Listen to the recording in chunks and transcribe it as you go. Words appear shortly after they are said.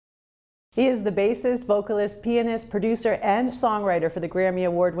He is the bassist, vocalist, pianist, producer, and songwriter for the Grammy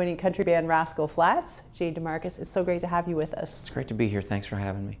Award-winning country band Rascal Flatts Jay DeMarcus. It's so great to have you with us. It's great to be here. Thanks for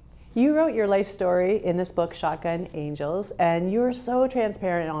having me. You wrote your life story in this book, Shotgun Angels, and you were so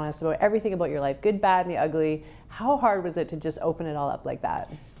transparent and honest about everything about your life, good, bad, and the ugly. How hard was it to just open it all up like that?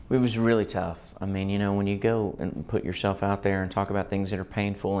 It was really tough. I mean, you know, when you go and put yourself out there and talk about things that are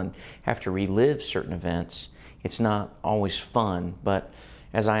painful and have to relive certain events, it's not always fun, but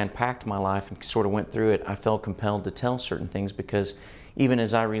as I unpacked my life and sort of went through it, I felt compelled to tell certain things because even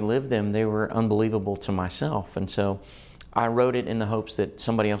as I relived them, they were unbelievable to myself. And so I wrote it in the hopes that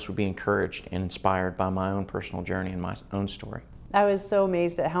somebody else would be encouraged and inspired by my own personal journey and my own story. I was so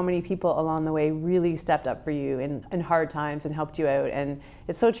amazed at how many people along the way really stepped up for you in hard times and helped you out. And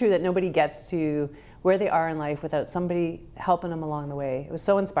it's so true that nobody gets to where they are in life without somebody helping them along the way. It was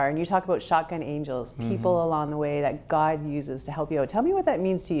so inspiring. You talk about shotgun angels, people along the way that God uses to help you out. Tell me what that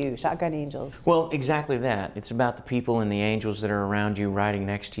means to you, shotgun angels. Well, exactly that. It's about the people and the angels that are around you, riding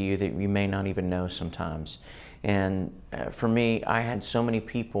next to you that you may not even know sometimes. And for me, I had so many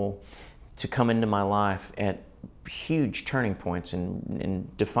people to come into my life at huge turning points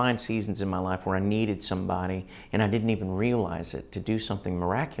and defined seasons in my life where I needed somebody and I didn't even realize it to do something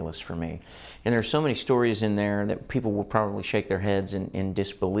miraculous for me. And there's so many stories in there that people will probably shake their heads in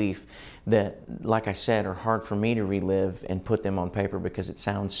disbelief that, like I said, are hard for me to relive and put them on paper because it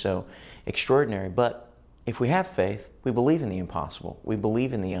sounds so extraordinary. But if we have faith, we believe in the impossible. We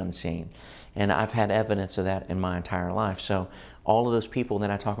believe in the unseen. And I've had evidence of that in my entire life. So all of those people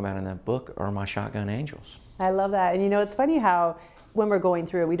that I talk about in that book are my shotgun angels. I love that. And you know, it's funny how when we're going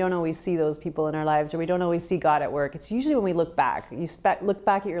through it, we don't always see those people in our lives, or we don't always see God at work. It's usually when we look back. You look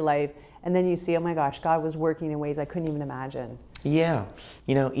back at your life and then you see, oh my gosh, God was working in ways I couldn't even imagine. Yeah.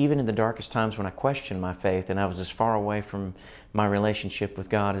 You know, even in the darkest times when I questioned my faith and I was as far away from my relationship with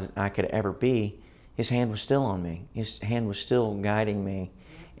God as I could ever be, His hand was still on me. His hand was still guiding me.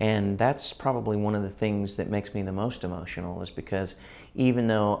 And that's probably one of the things that makes me the most emotional, is because even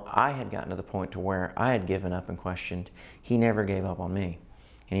though I had gotten to the point to where I had given up and questioned, He never gave up on me.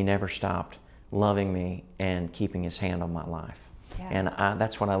 And He never stopped loving me and keeping His hand on my life. Yeah. And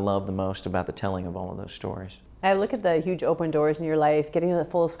that's what I love the most about the telling of all of those stories. I look at the huge open doors in your life, getting a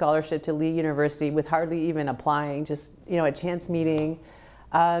full scholarship to Lee University with hardly even applying, just, you know, a chance meeting.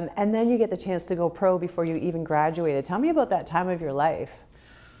 And then you get the chance to go pro before you even graduated. Tell me about that time of your life.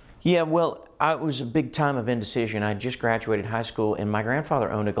 Yeah, well, it was a big time of indecision. I just graduated high school, and my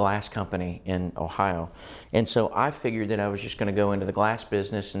grandfather owned a glass company in Ohio. And so I figured that I was just going to go into the glass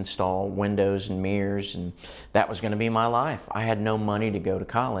business, install windows and mirrors, and that was going to be my life. I had no money to go to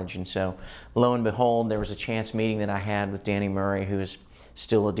college. And so, lo and behold, there was a chance meeting that I had with Danny Murray, who is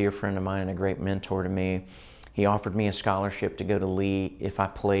still a dear friend of mine and a great mentor to me. He offered me a scholarship to go to Lee if I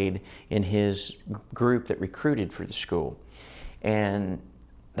played in his group that recruited for the school. And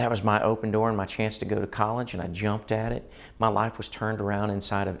that was my open door and my chance to go to college, and I jumped at it. My life was turned around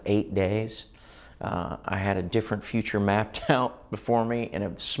inside of 8 days. I had a different future mapped out before me in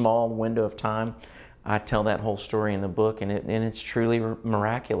a small window of time. I tell that whole story in the book, and it's truly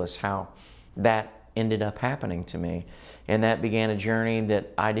miraculous how that ended up happening to me. And that began a journey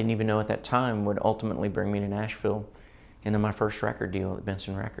that I didn't even know at that time would ultimately bring me to Nashville and to my first record deal at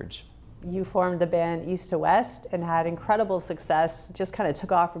Benson Records. You formed the band East to West and had incredible success, just kind of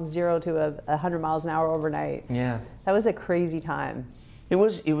took off from 0 to 100 miles an hour overnight. Yeah. That was a crazy time. It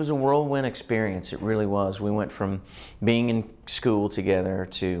was a whirlwind experience, it really was. We went from being in school together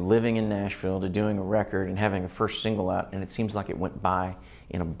to living in Nashville to doing a record and having a first single out, and it seems like it went by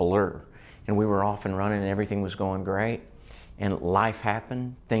in a blur. And we were off and running and everything was going great. And life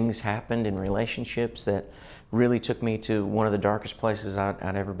happened, things happened in relationships that really took me to one of the darkest places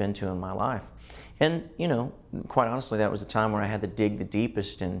I'd ever been to in my life. And, you know, quite honestly, that was the time where I had to dig the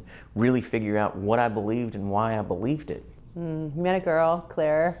deepest and really figure out what I believed and why I believed it. You met a girl,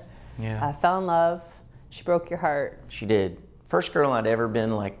 Claire, fell in love, she broke your heart. She did. First girl I'd ever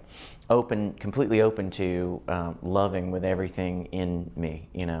been like completely open to loving with everything in me,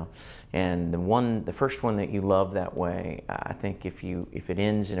 you know. And the first one that you love that way, I think if it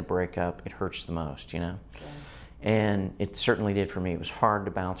ends in a breakup, it hurts the most, you know. Yeah. And it certainly did for me. It was hard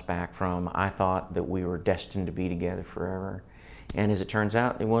to bounce back from. I thought that we were destined to be together forever. And as it turns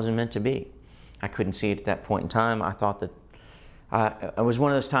out, it wasn't meant to be. I couldn't see it at that point in time. I thought that it was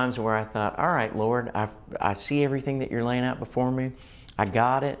one of those times where I thought, all right, Lord, I see everything that you're laying out before me. I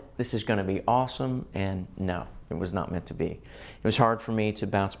got it. This is going to be awesome. And no, it was not meant to be. It was hard for me to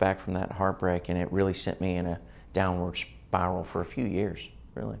bounce back from that heartbreak, and it really sent me in a downward spiral for a few years.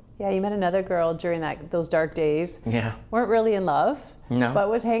 really. Yeah, you met another girl during those dark days. Yeah. Weren't really in love. No. But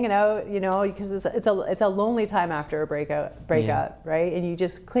was hanging out, you know, because it's a lonely time after a breakup, right? And you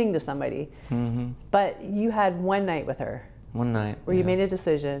just cling to somebody. Mm-hmm. But you had one night with her. One night. Where you made a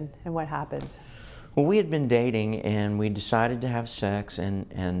decision, and what happened? Well, we had been dating, and we decided to have sex,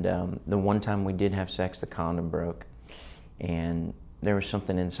 and the one time we did have sex, the condom broke. And there was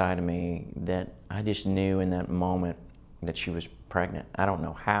something inside of me that I just knew in that moment that she was pregnant. I don't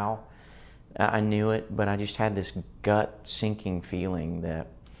know how I knew it, but I just had this gut sinking feeling that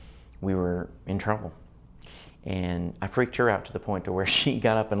we were in trouble. And I freaked her out to the point to where she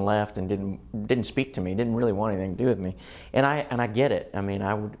got up and left and didn't speak to me, didn't really want anything to do with me. And I get it. I mean,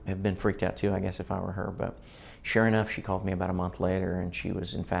 I would have been freaked out too, I guess, if I were her. But sure enough, she called me about a month later, and she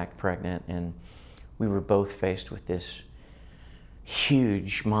was in fact pregnant. And we were both faced with this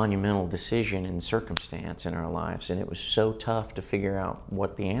huge, monumental decision and circumstance in our lives, and it was so tough to figure out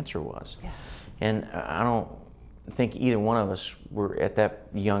what the answer was. Yeah. And I don't think either one of us were at that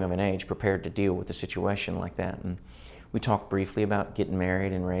young of an age prepared to deal with a situation like that. And we talked briefly about getting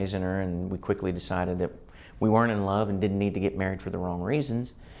married and raising her, and we quickly decided that we weren't in love and didn't need to get married for the wrong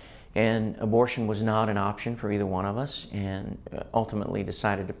reasons. And abortion was not an option for either one of us, and ultimately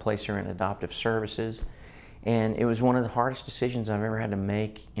decided to place her in adoptive services. And it was one of the hardest decisions I've ever had to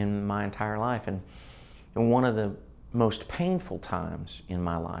make in my entire life, and one of the most painful times in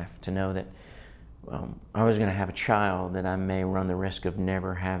my life to know that I was going to have a child that I may run the risk of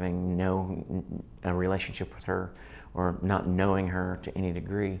never having a relationship with her or not knowing her to any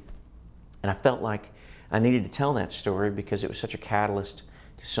degree. And I felt like I needed to tell that story because it was such a catalyst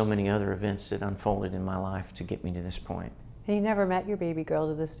to so many other events that unfolded in my life to get me to this point. And you never met your baby girl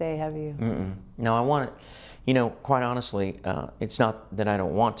to this day, have you? Mm-mm. No, I want it. You know, quite honestly, it's not that I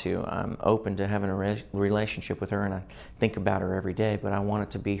don't want to. I'm open to having a relationship with her, and I think about her every day, but I want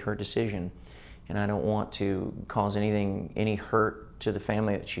it to be her decision. And I don't want to cause any hurt to the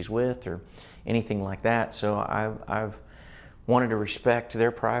family that she's with or anything like that. So I've wanted to respect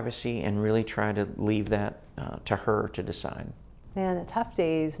their privacy and really try to leave that to her to decide. Man, tough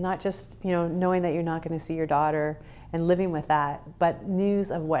days, not just, you know, knowing that you're not going to see your daughter and living with that, but news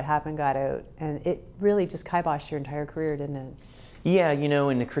of what happened got out, and it really just kiboshed your entire career, didn't it? Yeah, you know,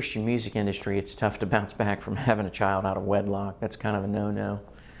 in the Christian music industry, it's tough to bounce back from having a child out of wedlock. That's kind of a no-no.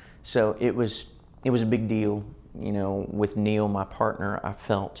 So it was a big deal. You know, with Neil, my partner, I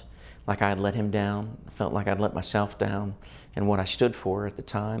felt like I had let him down. I felt like I'd let myself down, and what I stood for at the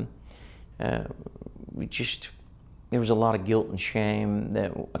time. There was a lot of guilt and shame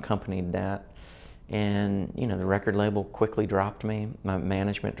that accompanied that. And, you know, the record label quickly dropped me, my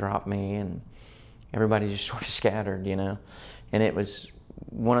management dropped me, and everybody just sort of scattered, you know. And it was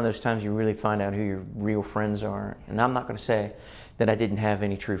one of those times you really find out who your real friends are. And I'm not going to say that I didn't have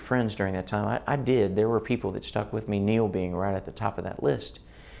any true friends during that time. I did. There were people that stuck with me, Neil being right at the top of that list,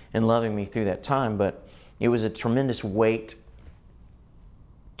 and loving me through that time. But it was a tremendous weight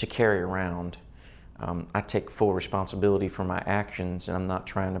to carry around. I take full responsibility for my actions, and I'm not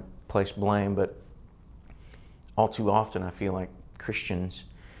trying to place blame, but all too often I feel like Christians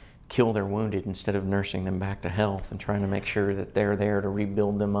kill their wounded instead of nursing them back to health and trying to make sure that they're there to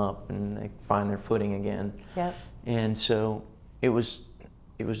rebuild them up and they find their footing again. Yep. And so it was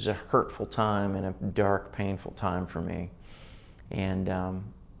a hurtful time and a dark, painful time for me. And,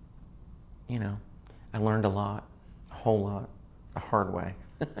 you know, I learned a lot, a whole lot, the hard way.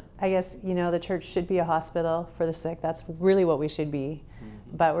 I guess, you know, the church should be a hospital for the sick. That's really what we should be.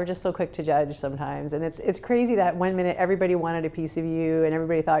 Mm-hmm. But we're just so quick to judge sometimes. And it's crazy that one minute everybody wanted a piece of you and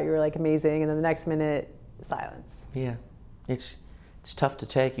everybody thought you were like amazing, and then the next minute, silence. Yeah. It's tough to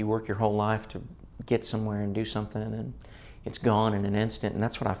take. You work your whole life to get somewhere and do something, and it's gone in an instant. And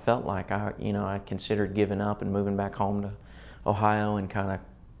that's what I felt like. I considered giving up and moving back home to Ohio and kind of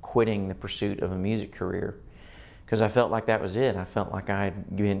quitting the pursuit of a music career, because I felt like that was it. I felt like I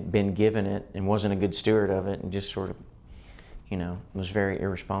had been given it and wasn't a good steward of it, and just sort of, you know, was very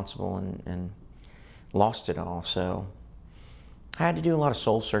irresponsible and lost it all. So I had to do a lot of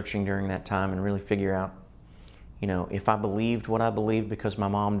soul searching during that time and really figure out, you know, if I believed what I believed because my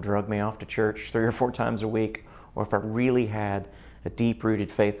mom drugged me off to church 3 or 4 times a week, or if I really had a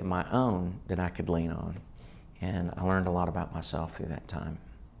deep-rooted faith of my own that I could lean on. And I learned a lot about myself through that time.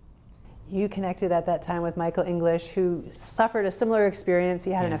 You connected at that time with Michael English, who suffered a similar experience.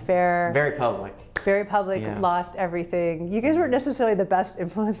 He had an affair. Very public. Very public, lost everything. You guys weren't necessarily the best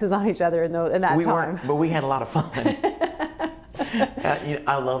influences on each other in that time. Weren't, but we had a lot of fun.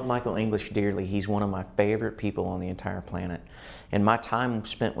 I love Michael English dearly. He's one of my favorite people on the entire planet. And my time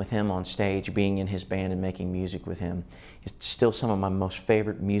spent with him on stage, being in his band and making music with him, is still some of my most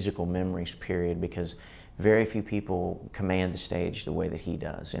favorite musical memories, period, because very few people command the stage the way that he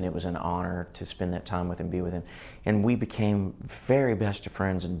does. And it was an honor to spend that time with him, be with him. And we became very best of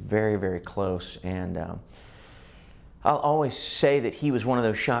friends and very, very close. And I'll always say that he was one of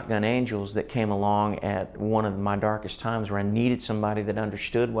those shotgun angels that came along at one of my darkest times where I needed somebody that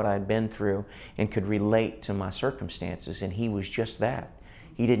understood what I'd been through and could relate to my circumstances, and he was just that.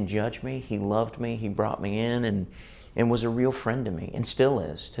 He didn't judge me, he loved me, he brought me in and was a real friend to me, and still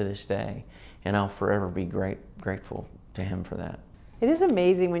is to this day. And I'll forever be grateful to him for that. It is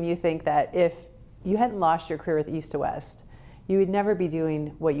amazing when you think that if you hadn't lost your career with East to West, you would never be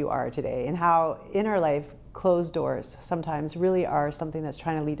doing what you are today, and how in our life closed doors sometimes really are something that's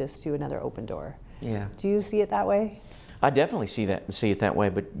trying to lead us to another open door. Yeah. Do you see it that way? I definitely see it that way,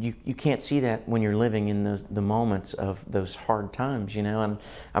 but you can't see that when you're living in the moments of those hard times, you know. And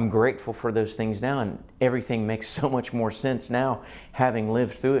I'm grateful for those things now, and everything makes so much more sense now, having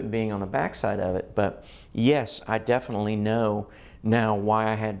lived through it and being on the backside of it. But yes, I definitely know now why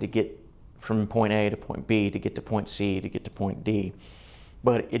I had to get from point A to point B to get to point C to get to point D.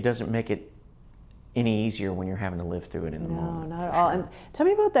 But it doesn't make it any easier when you're having to live through it in the moment. No, not at all. And tell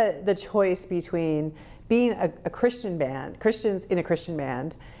me about the choice between being a Christian band, Christians in a Christian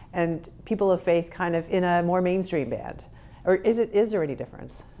band, and people of faith kind of in a more mainstream band. Or is there any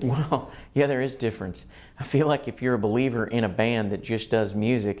difference? Well, yeah, there is difference. I feel like if you're a believer in a band that just does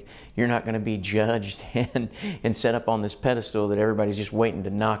music, you're not going to be judged and set up on this pedestal that everybody's just waiting to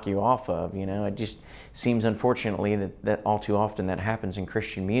knock you off of. You know, it just seems, unfortunately, that all too often that happens in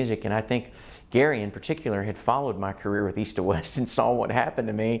Christian music. And I think Gary in particular had followed my career with East to West and saw what happened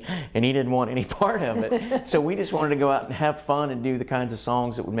to me, and he didn't want any part of it. So we just wanted to go out and have fun and do the kinds of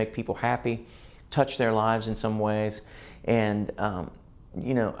songs that would make people happy, touch their lives in some ways. And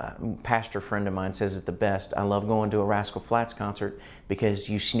you know, a pastor friend of mine says it the best. I love going to a Rascal Flatts concert because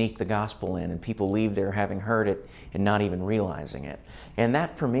you sneak the gospel in and people leave there having heard it and not even realizing it. And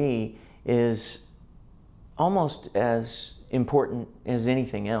that for me is almost as important as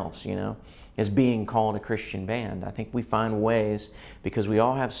anything else, you know, as being called a Christian band. I think we find ways, because we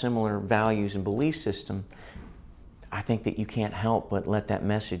all have similar values and belief system, I think that you can't help but let that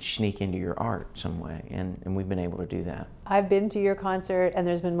message sneak into your art some way, and we've been able to do that. I've been to your concert, and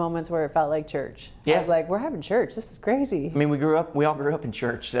there's been moments where it felt like church. Yeah. I was like, we're having church, this is crazy. I mean, we all grew up in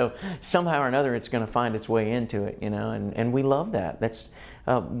church, so somehow or another it's going to find its way into it, you know, and we love that. That's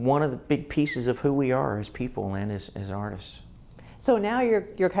one of the big pieces of who we are as people and as artists. So now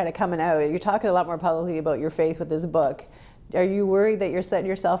you're kind of coming out, you're talking a lot more publicly about your faith with this book. Are you worried that you're setting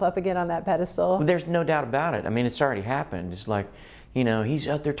yourself up again on that pedestal? Well, there's no doubt about it. I mean, it's already happened. It's like, you know, he's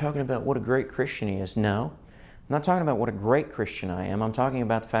out there talking about what a great Christian he is. No, I'm not talking about what a great Christian I am. I'm talking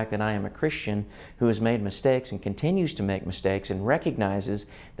about the fact that I am a Christian who has made mistakes and continues to make mistakes and recognizes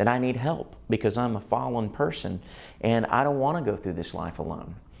that I need help because I'm a fallen person and I don't want to go through this life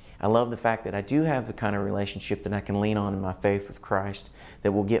alone. I love the fact that I do have the kind of relationship that I can lean on in my faith with Christ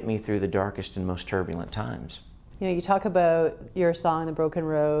that will get me through the darkest and most turbulent times. You know, you talk about your song, The Broken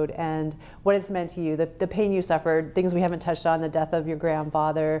Road, and what it's meant to you, the pain you suffered, things we haven't touched on, the death of your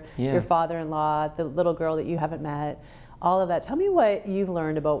grandfather, your father-in-law, the little girl that you haven't met, all of that. Tell me what you've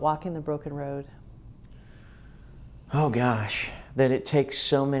learned about walking the broken road. Oh gosh, that it takes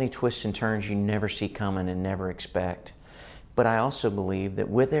so many twists and turns you never see coming and never expect. But I also believe that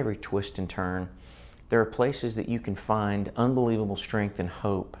with every twist and turn, there are places that you can find unbelievable strength and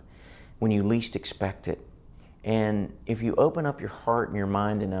hope when you least expect it. And if you open up your heart and your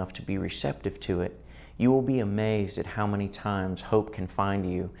mind enough to be receptive to it, you will be amazed at how many times hope can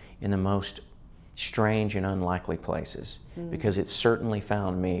find you in the most strange and unlikely places, because it certainly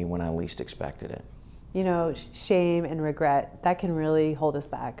found me when I least expected it. You know, shame and regret, that can really hold us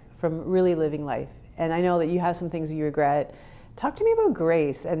back from really living life. And I know that you have some things you regret. Talk to me about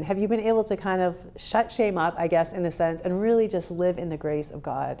grace, and have you been able to kind of shut shame up, I guess, in a sense, and really just live in the grace of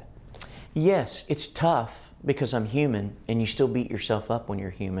God? Yes, it's tough, because I'm human, and you still beat yourself up when you're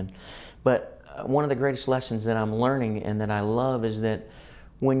human. But one of the greatest lessons that I'm learning and that I love is that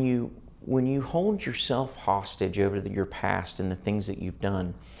when you hold yourself hostage over your past and the things that you've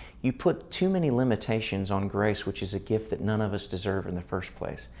done, you put too many limitations on grace, which is a gift that none of us deserve in the first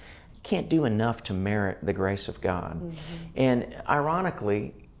place. You can't do enough to merit the grace of God. And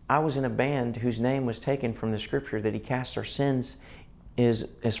ironically, I was in a band whose name was taken from the scripture that He cast our sins is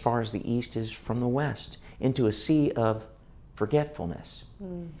as far as the east is from the west, into a sea of forgetfulness.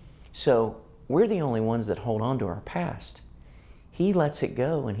 So we're the only ones that hold on to our past. he lets it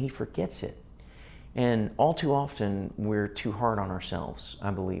go and he forgets it. And all too often, we're too hard on ourselves,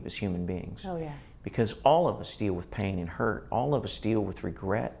 I believe, as human beings. Oh, yeah. Because all of us deal with pain and hurt. All of us deal with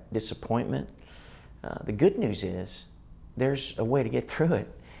regret, disappointment. The good news is there's a way to get through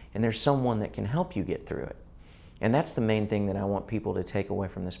it, and there's someone that can help you get through it. And that's the main thing that I want people to take away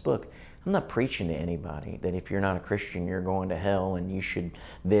from this book. I'm not preaching to anybody that if you're not a Christian, you're going to hell and you should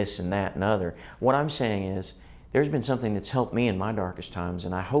this and that and other. What I'm saying is there's been something that's helped me in my darkest times,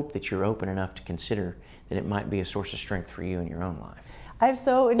 and I hope that you're open enough to consider that it might be a source of strength for you in your own life. I've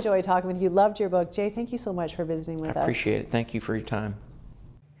so enjoyed talking with you. Loved your book. Jay, thank you so much for visiting with us. I appreciate it. Thank you for your time.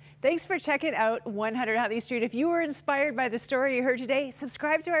 Thanks for checking out 100 Huntley Street. If you were inspired by the story you heard today,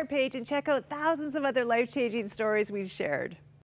 subscribe to our page and check out thousands of other life-changing stories we've shared.